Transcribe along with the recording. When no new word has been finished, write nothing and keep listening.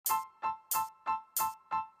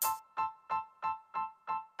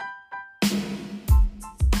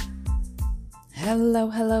Hello,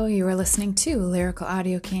 hello. You are listening to Lyrical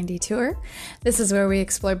Audio Candy Tour. This is where we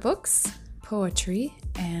explore books, poetry,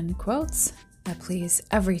 and quotes that please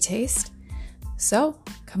every taste. So,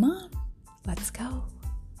 come on, let's go.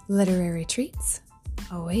 Literary treats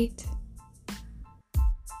await.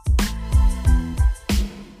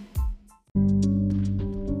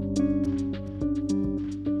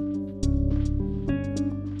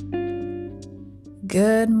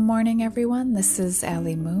 Good morning, everyone. This is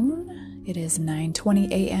Allie Moon. It is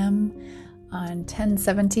 9:20 a.m. on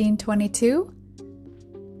 10/17/22.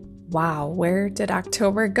 Wow, where did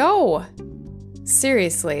October go?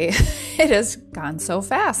 Seriously, it has gone so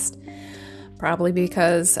fast. Probably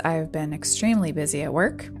because I've been extremely busy at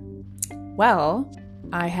work. Well,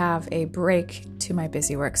 I have a break to my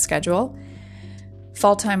busy work schedule.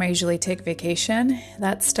 Fall time, I usually take vacation.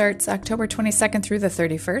 That starts October 22nd through the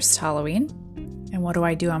 31st, Halloween. And what do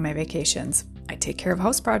I do on my vacations? I take care of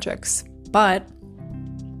house projects. But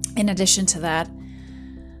in addition to that,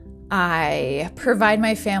 I provide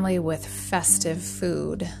my family with festive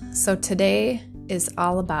food. So today is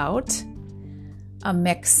all about a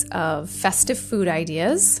mix of festive food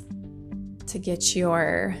ideas to get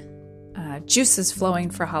your juices flowing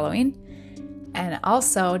for Halloween, and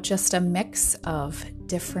also just a mix of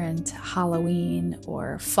different Halloween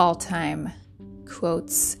or fall time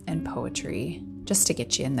quotes and poetry just to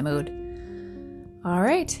get you in the mood. All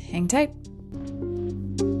right, hang tight.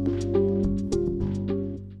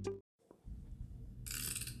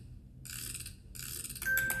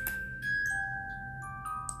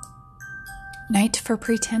 Night for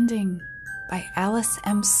Pretending by Alice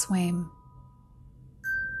M. Swaim.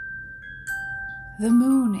 The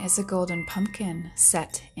moon is a golden pumpkin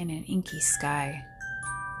set in an inky sky.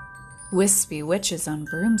 Wispy witches on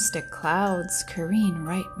broomstick clouds careen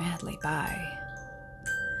right madly by.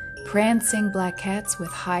 Prancing black cats with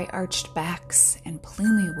high-arched backs and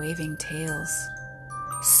plumy waving tails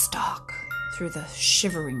stalk through the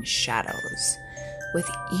shivering shadows with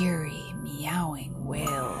eerie meowing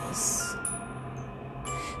wails.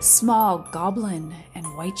 Small goblin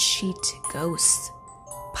and white sheet ghosts,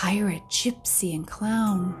 pirate, gypsy, and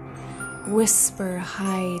clown whisper,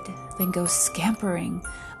 hide, then go scampering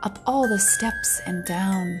up all the steps and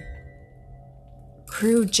down.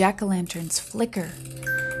 Crude jack-o'-lanterns flicker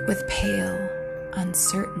with pale,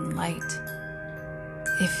 uncertain light.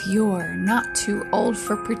 If you're not too old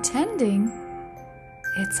for pretending,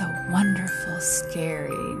 it's a wonderful,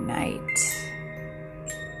 scary night.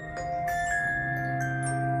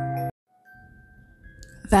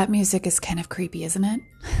 That music is kind of creepy, isn't it?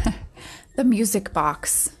 The Music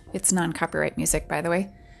Box. It's non-copyright music, by the way.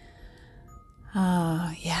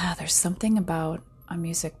 Yeah, there's something about a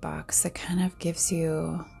music box that kind of gives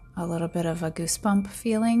you a little bit of a goosebump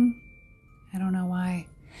feeling. I don't know why.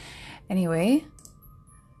 Anyway,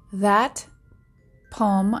 that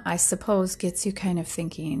poem, I suppose, gets you kind of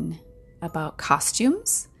thinking about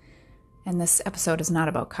costumes. And this episode is not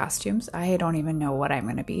about costumes. I don't even know what I'm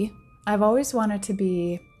going to be. I've always wanted to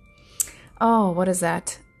be, what is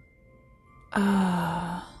that?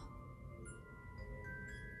 I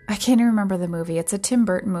can't even remember the movie. It's a Tim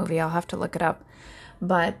Burton movie. I'll have to look it up.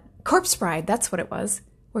 But Corpse Bride, that's what it was,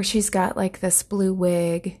 where she's got like this blue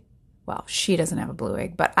wig. Well, she doesn't have a blue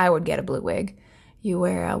wig, but I would get a blue wig. You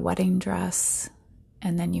wear a wedding dress,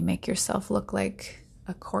 and then you make yourself look like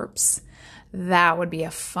a corpse. That would be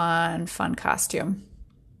a fun costume.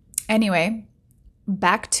 Anyway,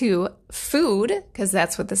 back to food, because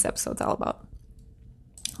that's what this episode's all about.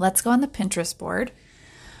 Let's go on the Pinterest board.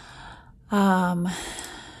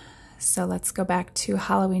 So let's go back to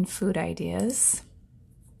Halloween food ideas,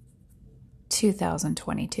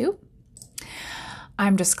 2022.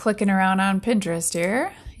 I'm just clicking around on Pinterest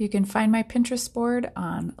here. You can find my Pinterest board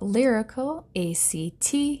on Lyrical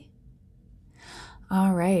ACT.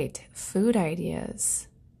 All right, food ideas.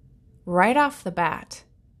 Right off the bat,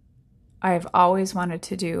 I've always wanted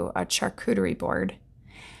to do a charcuterie board.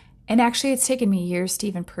 And actually, it's taken me years to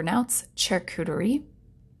even pronounce charcuterie.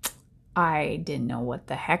 I didn't know what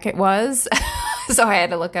the heck it was, so I had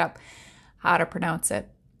to look up how to pronounce it.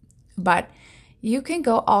 But you can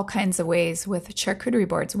go all kinds of ways with charcuterie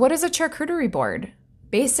boards. What is a charcuterie board?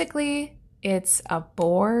 Basically, it's a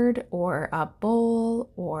board or a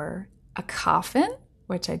bowl or a coffin,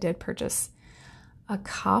 which I did purchase a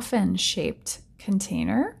coffin-shaped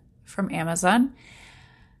container from Amazon.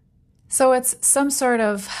 So it's some sort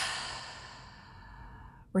of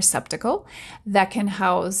receptacle that can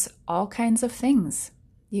house all kinds of things.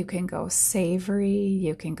 You can go savory,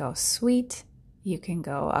 you can go sweet, you can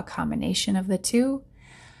go a combination of the two.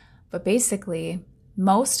 But basically,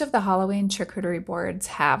 Most of the Halloween charcuterie boards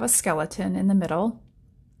have a skeleton in the middle.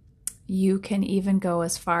 You can even go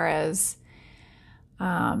as far as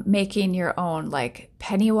making your own like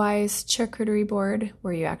Pennywise charcuterie board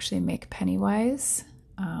where you actually make Pennywise.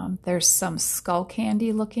 There's some skull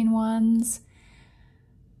candy looking ones.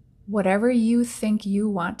 Whatever you think you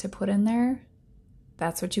want to put in there,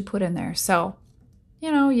 that's what you put in there. So,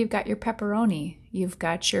 you've got your pepperoni, you've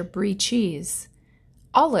got your brie cheese,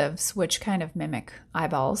 olives, which kind of mimic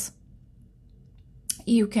eyeballs.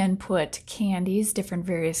 You can put candies, different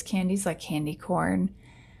various candies like candy corn,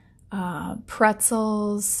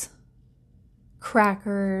 pretzels,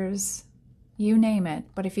 crackers, you name it.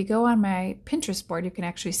 But if you go on my Pinterest board, you can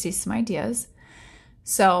actually see some ideas.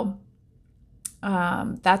 So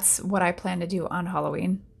that's what I plan to do on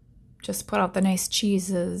Halloween. Just put out the nice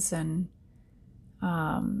cheeses and,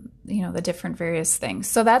 the different various things.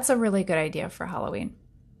 So that's a really good idea for Halloween.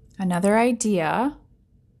 Another idea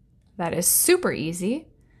that is super easy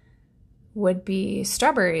would be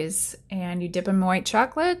strawberries, and you dip them in white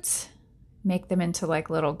chocolate, make them into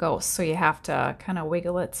like little ghosts. So you have to kind of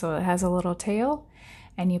wiggle it so it has a little tail,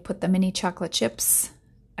 and you put the mini chocolate chips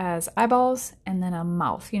as eyeballs and then a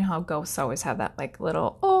mouth. You know how ghosts always have that like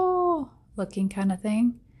little looking kind of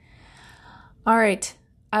thing. All right,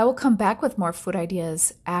 I will come back with more food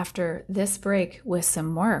ideas after this break with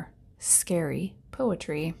some more scary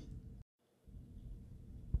poetry.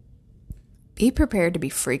 Be prepared to be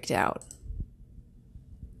freaked out.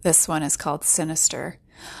 This one is called Sinister.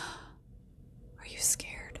 Are you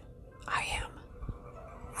scared? I am.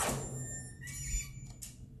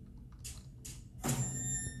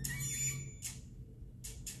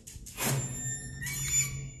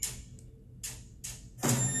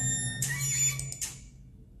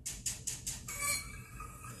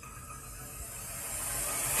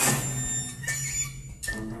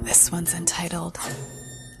 This one's entitled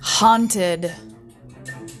Haunted.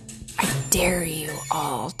 I dare you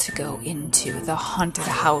all to go into the haunted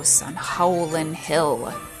house on Howlin' Hill,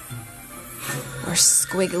 where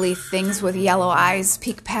squiggly things with yellow eyes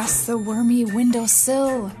peek past the wormy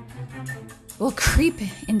windowsill. We'll creep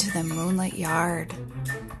into the moonlit yard,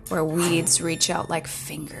 where weeds reach out like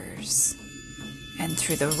fingers, and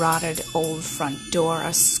through the rotted old front door,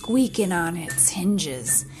 a squeaking on its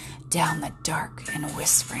hinges, down the dark and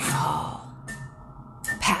whispering hall,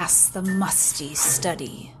 past the musty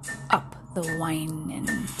study, up the winding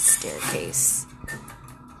staircase.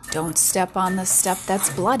 Don't step on the step that's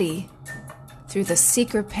bloody. Through the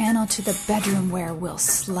secret panel to the bedroom where we'll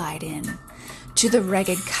slide in. To the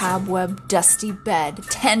ragged cobweb dusty bed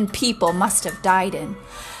 10 people must have died in.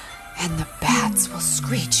 And the bats will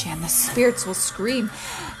screech and the spirits will scream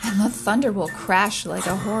and the thunder will crash like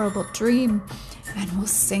a horrible dream. And we'll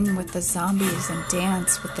sing with the zombies and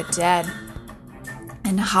dance with the dead.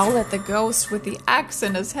 And howl at the ghost with the axe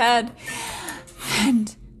in his head.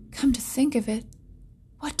 And come to think of it,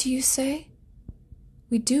 what do you say?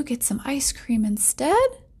 We do get some ice cream instead?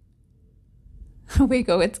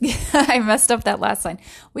 I messed up that last line.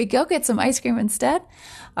 We go get some ice cream instead?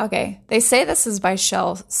 Okay, they say this is by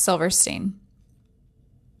Shel Silverstein.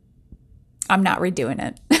 I'm not redoing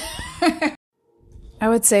it. I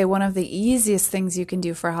would say one of the easiest things you can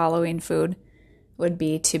do for Halloween food would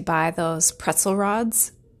be to buy those pretzel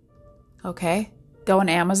rods. Okay, go on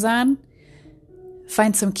Amazon,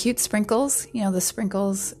 find some cute sprinkles. The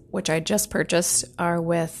sprinkles, which I just purchased, are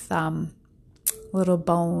with little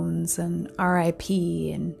bones and RIP,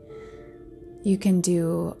 and you can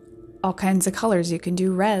do all kinds of colors. You can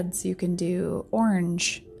do reds, you can do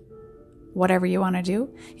orange, whatever you want to do.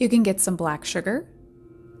 You can get some black sugar,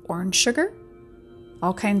 orange sugar,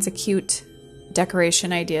 all kinds of cute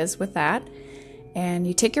decoration ideas with that. And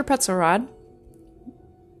you take your pretzel rod,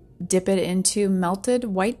 dip it into melted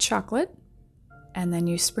white chocolate, and then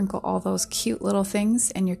you sprinkle all those cute little things,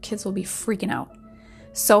 and your kids will be freaking out.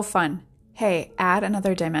 So fun. Hey, add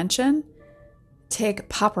another dimension. Take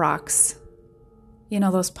Pop Rocks. You know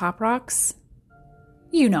those Pop Rocks?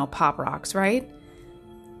 You know Pop Rocks, right?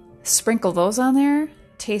 Sprinkle those on there.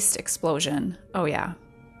 Taste explosion. Oh yeah.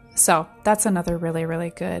 So that's another really, really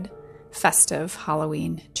good festive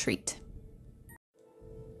Halloween treat.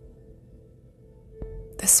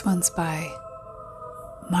 This one's by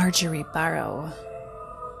Marjorie Barrow.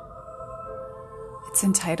 It's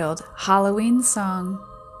entitled Halloween Song.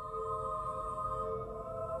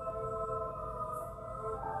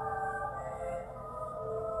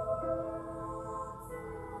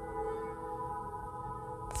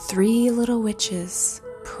 Three little witches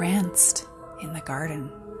pranced in the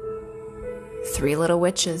garden. 3 little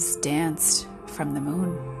witches danced from the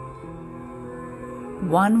moon.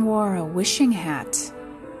 One wore a wishing hat.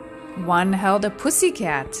 One held a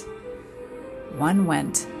pussycat. One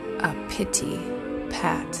went a pity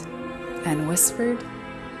pat and whispered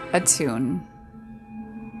a tune.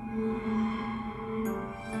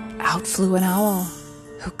 Out flew an owl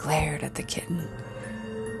who glared at the kitten.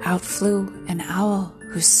 Out flew an owl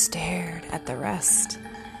who stared at the rest,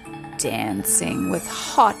 dancing with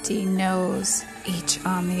haughty nose, each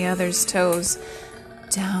on the other's toes,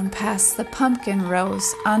 down past the pumpkin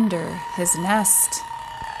rose under his nest.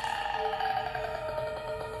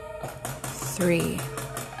 3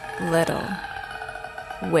 little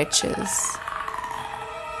witches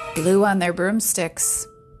blew on their broomsticks.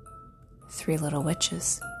 3 little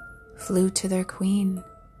witches flew to their queen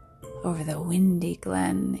over the windy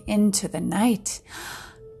glen into the night.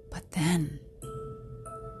 But then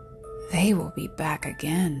they will be back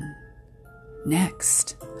again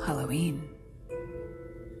next Halloween.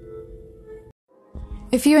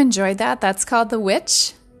 If you enjoyed that, that's called The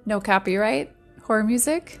Witch. No copyright. Horror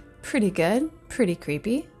music. Pretty good. Pretty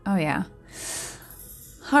creepy. Oh, yeah.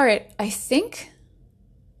 All right. I think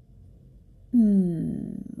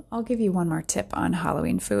I'll give you one more tip on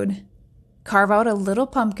Halloween food. Carve out a little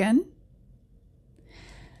pumpkin.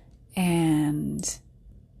 And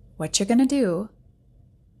what you're going to do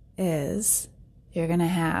is you're going to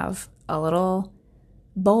have a little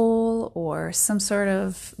bowl or some sort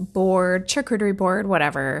of board, charcuterie board,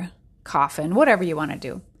 whatever, coffin, whatever you want to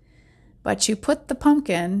do. But you put the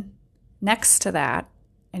pumpkin next to that,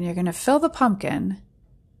 and you're going to fill the pumpkin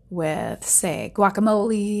with, say,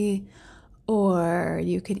 guacamole, or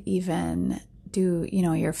you could even do,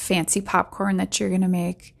 your fancy popcorn that you're going to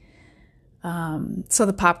make. So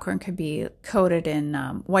the popcorn could be coated in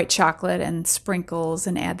white chocolate and sprinkles,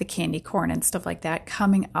 and add the candy corn and stuff like that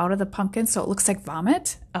coming out of the pumpkin so it looks like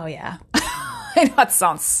vomit. Oh, yeah. I know it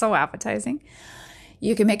sounds so appetizing.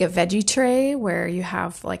 You can make a veggie tray where you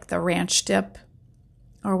have like the ranch dip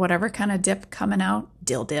or whatever kind of dip coming out,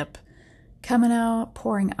 dill dip coming out,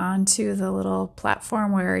 pouring onto the little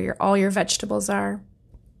platform where all your vegetables are.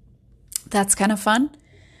 That's kind of fun.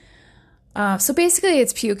 So basically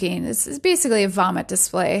it's puking. It's basically a vomit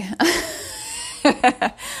display.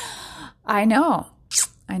 I know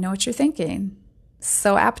what you're thinking.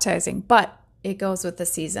 So appetizing, but it goes with the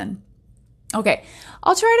season. Okay,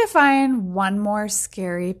 I'll try to find one more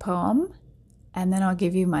scary poem, and then I'll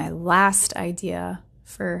give you my last idea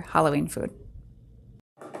for Halloween food.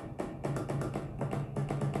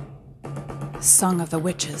 Song of the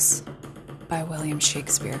Witches by William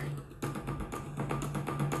Shakespeare.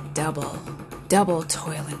 Double, double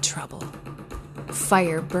toil and trouble.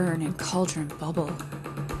 Fire burn and cauldron bubble.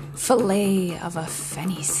 Fillet of a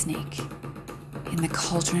fenny snake. In the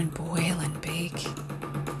cauldron boil and bake.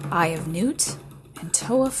 Eye of newt and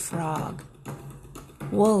toe of frog.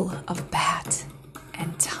 Wool of bat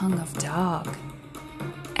and tongue of dog.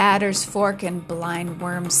 Adder's fork and blind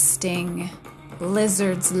worm's sting.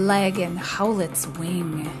 Lizard's leg and howlet's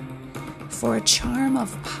wing. For a charm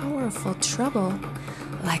of powerful trouble,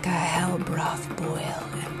 like a hell broth boil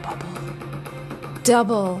and bubble.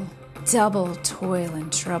 Double, double toil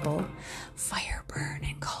and trouble, fire burn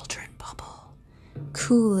and cauldron bubble.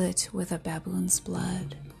 Cool it with a baboon's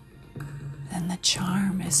blood, then the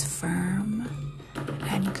charm is firm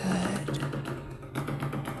and good.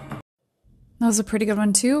 That was a pretty good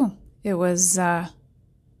one too. It was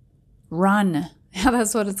Run. Yeah,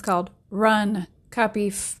 that's what it's called. Run.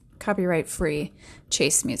 Copyright free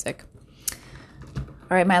chase music.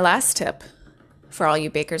 All right, my last tip for all you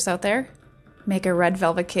bakers out there, make a red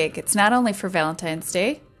velvet cake. It's not only for Valentine's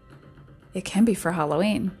Day, it can be for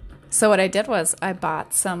Halloween. So what I did was I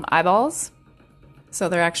bought some eyeballs. So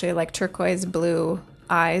they're actually like turquoise blue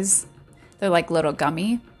eyes. They're like little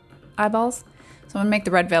gummy eyeballs. So I'm gonna make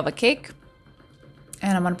the red velvet cake,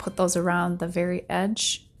 and I'm gonna put those around the very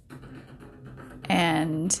edge.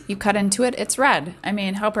 And you cut into it, it's red. I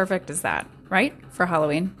mean, how perfect is that, right? For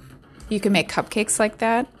Halloween. You can make cupcakes like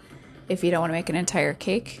that. If you don't want to make an entire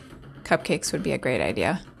cake, cupcakes would be a great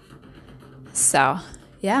idea. So,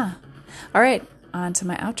 yeah. All right, on to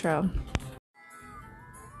my outro.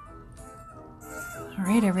 All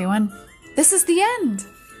right, everyone. This is the end.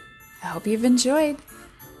 I hope you've enjoyed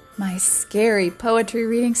my scary poetry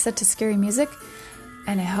reading set to scary music,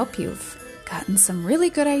 and I hope you've gotten some really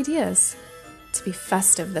good ideas to be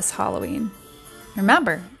festive this Halloween.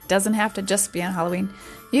 Remember, it doesn't have to just be on Halloween.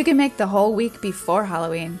 You can make the whole week before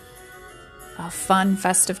Halloween a fun,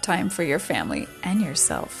 festive time for your family and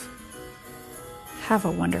yourself. Have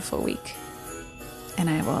a wonderful week, and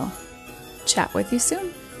I will chat with you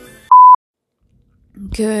soon.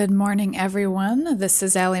 Good morning, everyone. This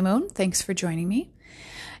is Allie Moon. Thanks for joining me.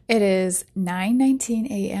 It is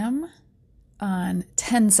 9:19 a.m. on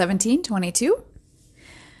 10/17/22.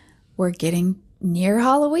 We're getting near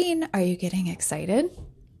Halloween. Are you getting excited?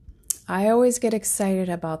 I always get excited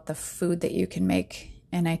about the food that you can make,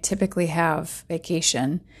 and I typically have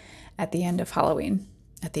vacation at the end of Halloween.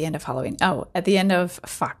 At the end of Halloween. Oh, at the end of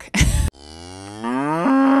fuck.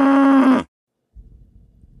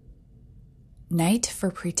 Night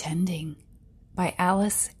for Pretending by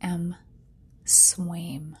Alice M.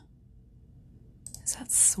 Swaim. Is that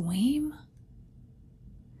Swaim?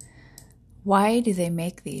 Why do they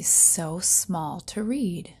make these so small to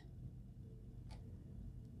read?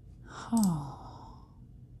 Oh,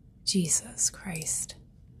 Jesus Christ.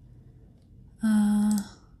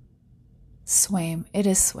 Swaim. It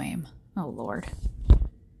is Swaim. Oh, Lord.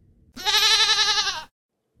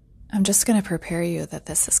 I'm just going to prepare you that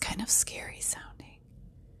this is kind of scary sounding.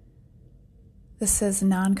 This is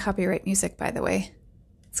non-copyright music, by the way.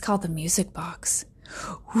 It's called The Music Box.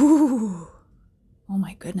 Ooh. Oh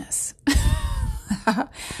my goodness.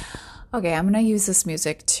 Okay, I'm going to use this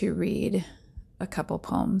music to read a couple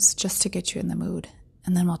poems just to get you in the mood,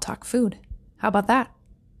 and then we'll talk food. How about that?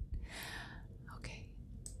 Okay.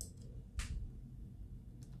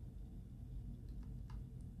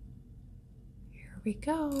 Here we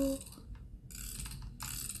go.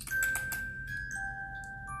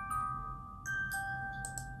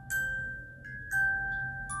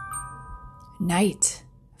 Night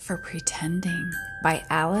for Pretending by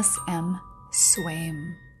Alice M.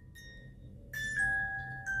 Swaim.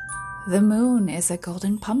 The moon is a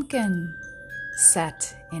golden pumpkin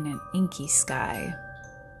set in an inky sky.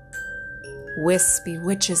 Wispy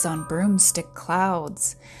witches on broomstick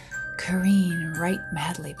clouds careen right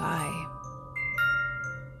madly by.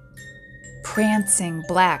 Prancing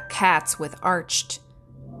black cats with arched...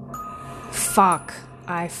 Fuck.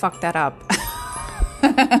 I fucked that up.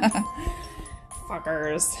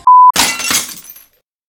 Fuckers.